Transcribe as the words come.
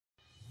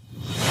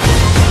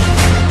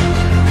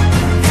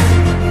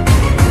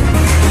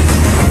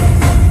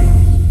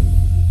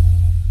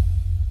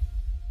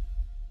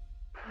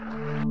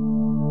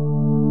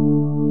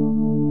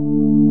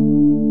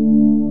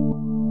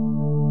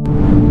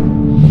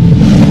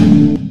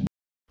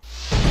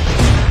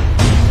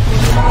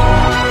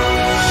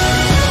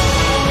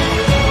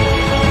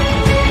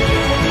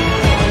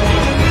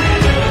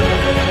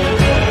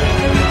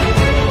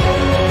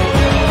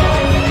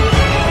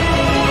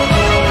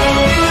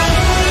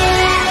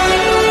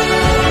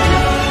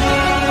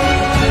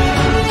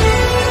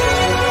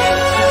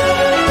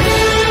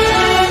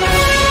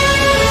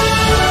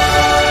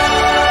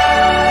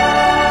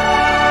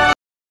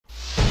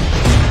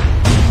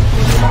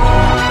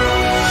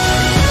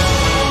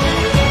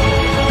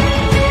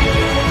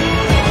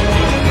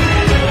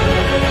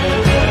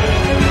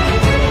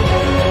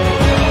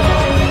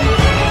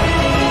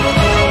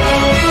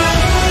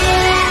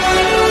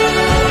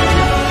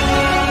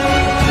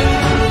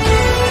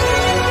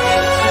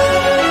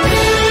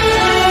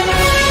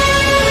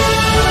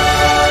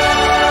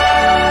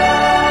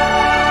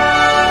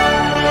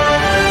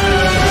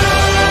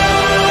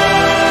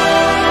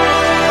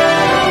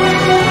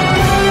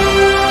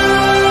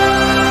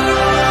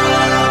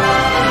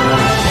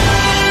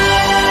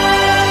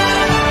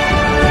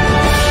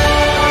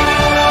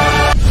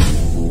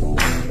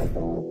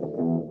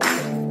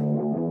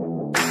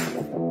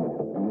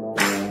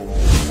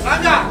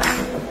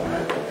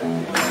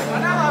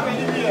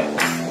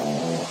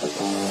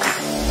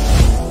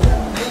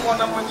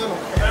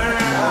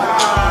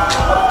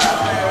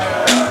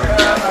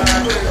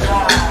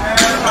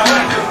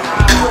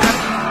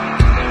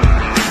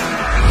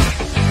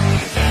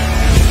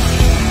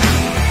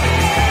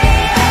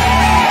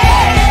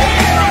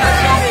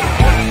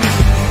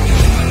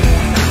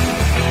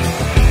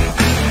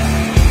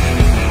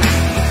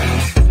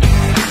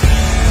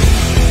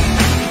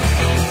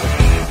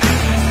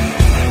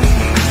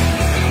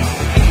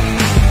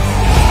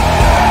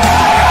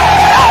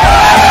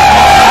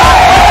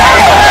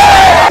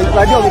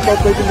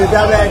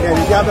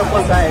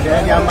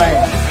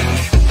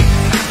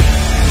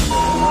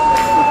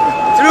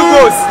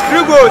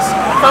Three goals.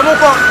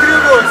 Famoko,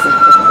 3 goals.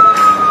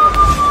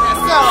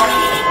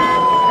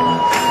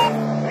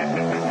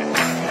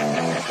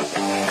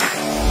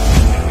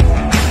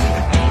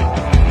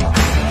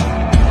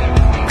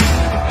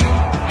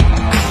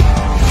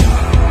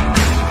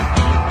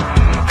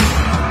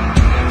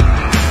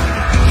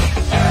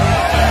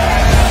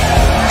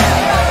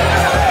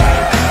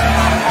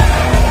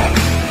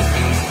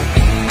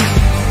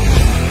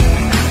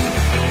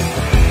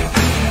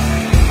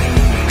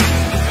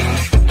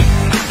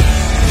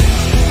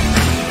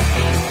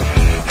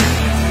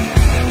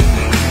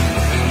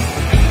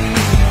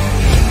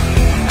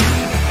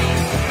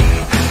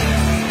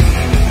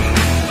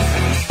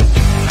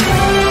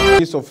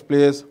 Of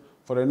players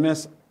for the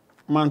next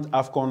month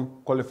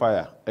AFCON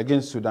qualifier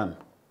against Sudan.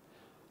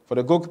 For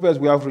the goalkeepers,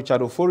 we have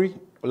Richard Ofori,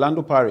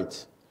 Orlando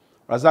Pirates,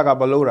 Razak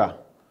Abalora,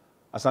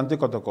 Asante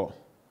Kotoko,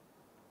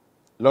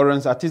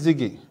 Lawrence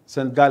Atizigi,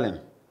 St.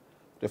 Gallen.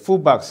 The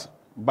fullbacks,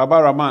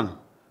 Baba Rahman,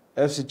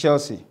 FC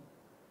Chelsea,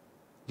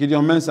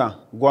 Gideon Mensah,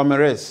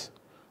 Guameres,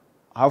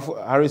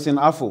 Harrison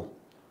Afful,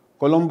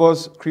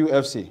 Columbus Crew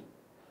FC,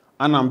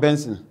 Anam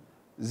Benson,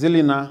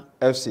 Zilina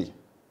FC.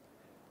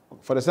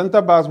 For the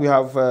centre backs, we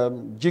have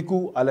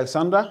Jiku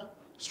Alexander,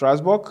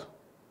 Strasbourg,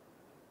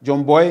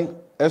 John Boye,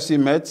 FC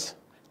Metz,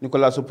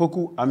 Nicolas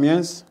Opoku,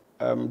 Amiens,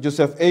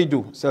 Joseph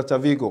Ayew, Celta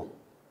Vigo.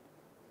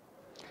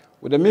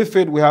 With the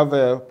midfield, we have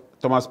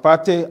Thomas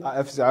Partey,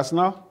 FC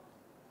Arsenal,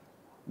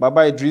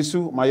 Baba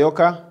Idrisu,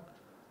 Mallorca,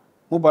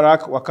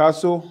 Mubarak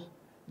Wakaso,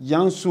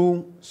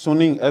 Yansu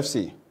Suning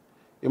FC,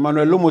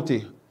 Emmanuel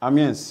Lomote,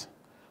 Amiens.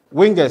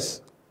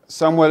 Wingers,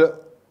 Samuel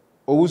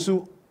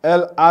Owusu,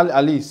 El Al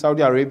Ali,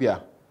 Saudi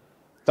Arabia.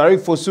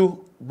 Tariq Fosu,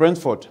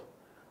 Brentford.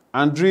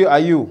 Andrew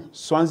Ayew,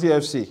 Swansea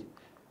FC.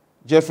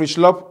 Jeffrey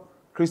Schlupp,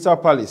 Crystal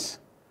Palace.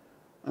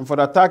 And for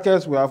the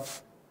attackers, we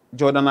have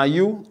Jordan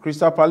Ayew,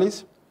 Crystal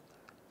Palace.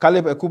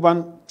 Caleb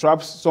Ekuban,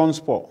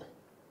 Trabzonspor.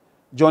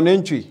 John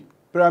Entry,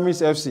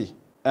 Pyramids FC.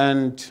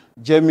 And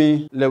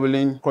Jamie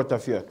Llewellyn,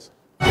 Crotterfield.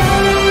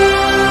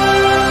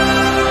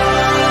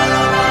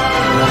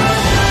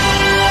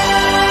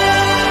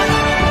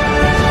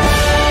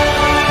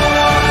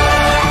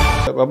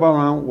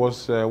 Baba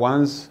was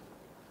once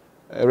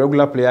a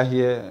regular player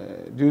here.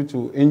 Due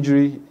to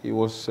injury, he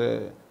was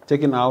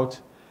taken out.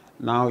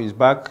 Now he's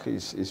back,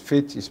 he's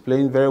fit, he's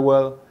playing very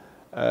well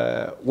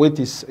with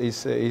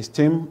his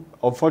team.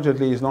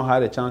 Unfortunately, he's not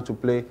had a chance to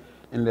play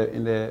in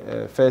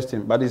the first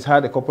team, but he's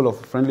had a couple of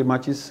friendly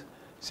matches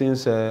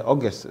since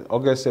August,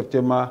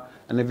 September,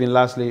 and even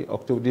lastly,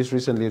 October, this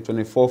recently,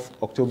 24th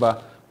October,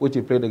 which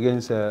he played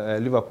against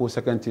Liverpool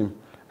second team.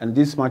 And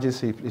these matches,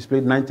 he's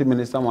played 90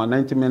 minutes, some are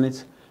 90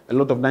 minutes, a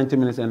lot of 90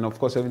 minutes, and of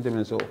course 70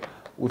 minutes. So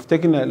we've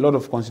taken a lot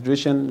of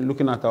consideration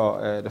looking at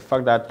the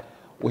fact that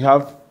we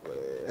have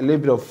a little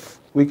bit of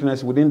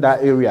weakness within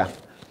that area.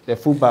 The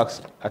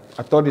fullbacks, I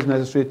thought it's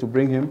necessary to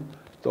bring him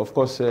to, of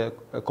course,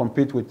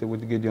 compete with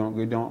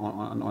Gideon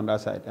on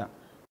that side. Yeah.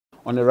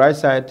 On the right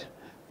side,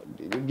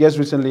 just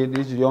recently,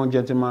 this young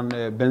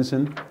gentleman,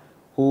 Benson,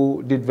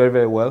 who did very,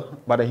 very well,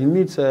 but he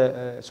needs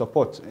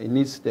support. He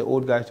needs the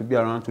old guys to be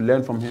around to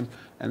learn from him,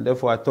 and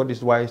therefore I thought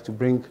it's wise to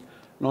bring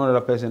no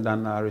other person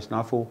than Harrison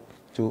Afful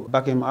to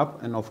back him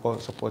up and, of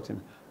course, support him.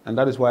 And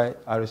that is why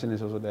Harrison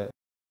is also there.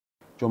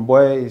 John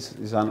Boye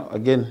is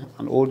again,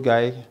 an old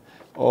guy.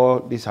 All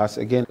this has,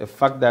 again, the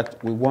fact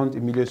that we want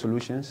immediate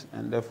solutions,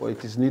 and therefore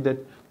it is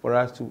needed for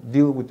us to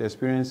deal with the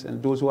experience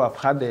and those who have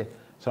had the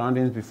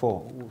surroundings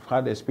before, who've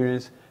had the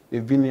experience,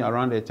 they've been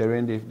around the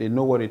terrain, they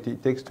know what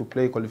it takes to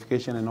play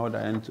qualification and all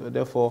that, and so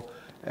therefore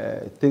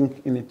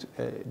think in it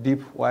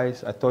deep,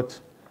 wise. I thought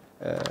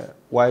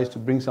wise to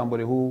bring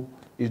somebody who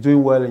is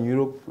doing well in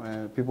Europe.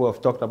 People have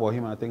talked about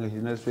him. I think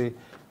he's necessary.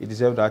 He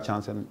deserves that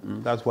chance,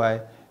 and that's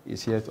why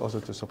he's here also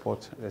to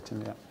support the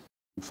team. Yeah.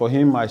 For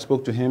him, I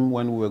spoke to him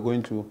when we were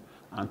going to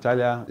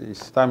Antalya.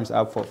 His time is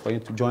up for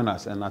him to join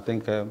us, and I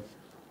think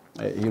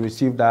he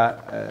received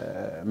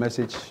that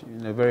message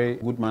in a very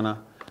good manner.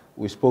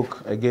 We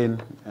spoke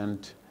again,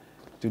 and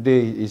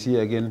today he's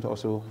here again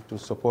also to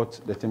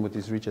support the team with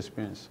his rich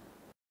experience.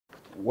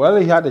 Well,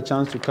 he had a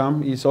chance to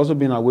come. He's also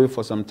been away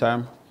for some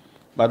time.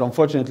 But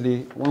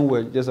unfortunately, when we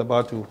were just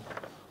about to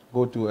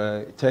go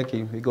to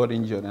Turkey, he got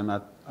injured, and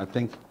I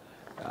think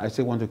I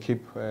still want to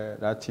keep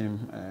that team.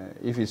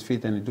 If he's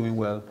fit and doing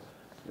well,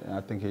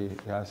 I think he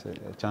has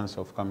a chance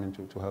of coming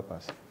to help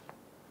us.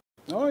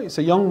 Oh, he's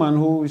a young man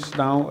who is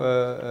now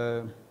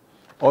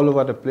all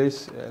over the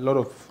place. A lot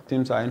of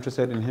teams are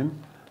interested in him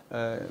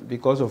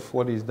because of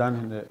what he's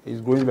done.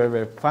 He's growing very,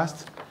 very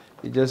fast.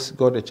 He just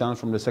got a chance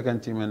from the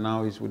second team, and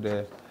now he's with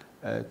the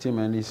team.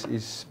 And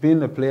he's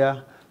been a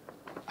player,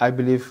 I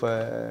believe,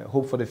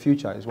 hope for the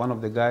future. He's one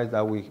of the guys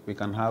that we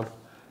can have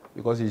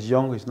because he's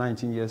young. He's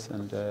 19 years,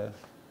 and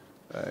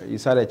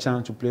he's had a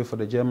chance to play for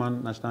the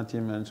German national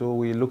team. And so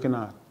we're looking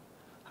at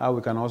how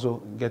we can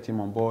also get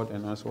him on board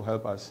and also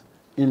help us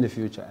in the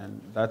future.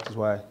 And that is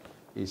why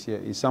he's here.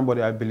 He's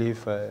somebody I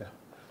believe,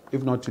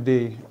 if not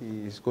today,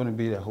 he's going to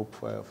be the hope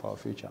for our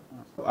future.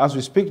 As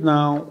we speak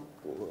now,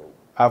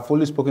 I've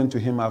only spoken to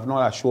him. I've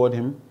not assured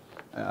him.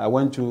 I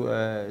went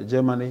to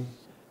Germany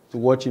to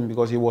watch him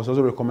because he was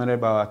also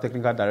recommended by our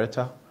technical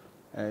director.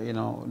 You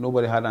know,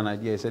 nobody had an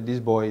idea. He said, this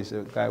boy is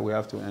a guy we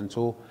have to. And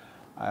so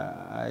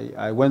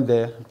I went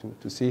there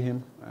to see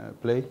him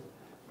play.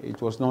 It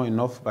was not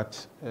enough,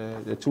 but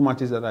the 2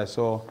 matches that I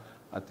saw,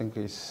 I think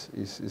is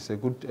a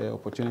good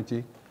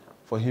opportunity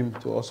for him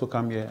to also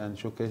come here and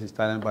showcase his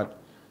talent. But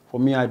for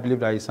me, I believe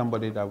that he's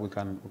somebody that we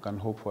can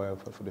hope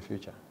for the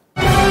future.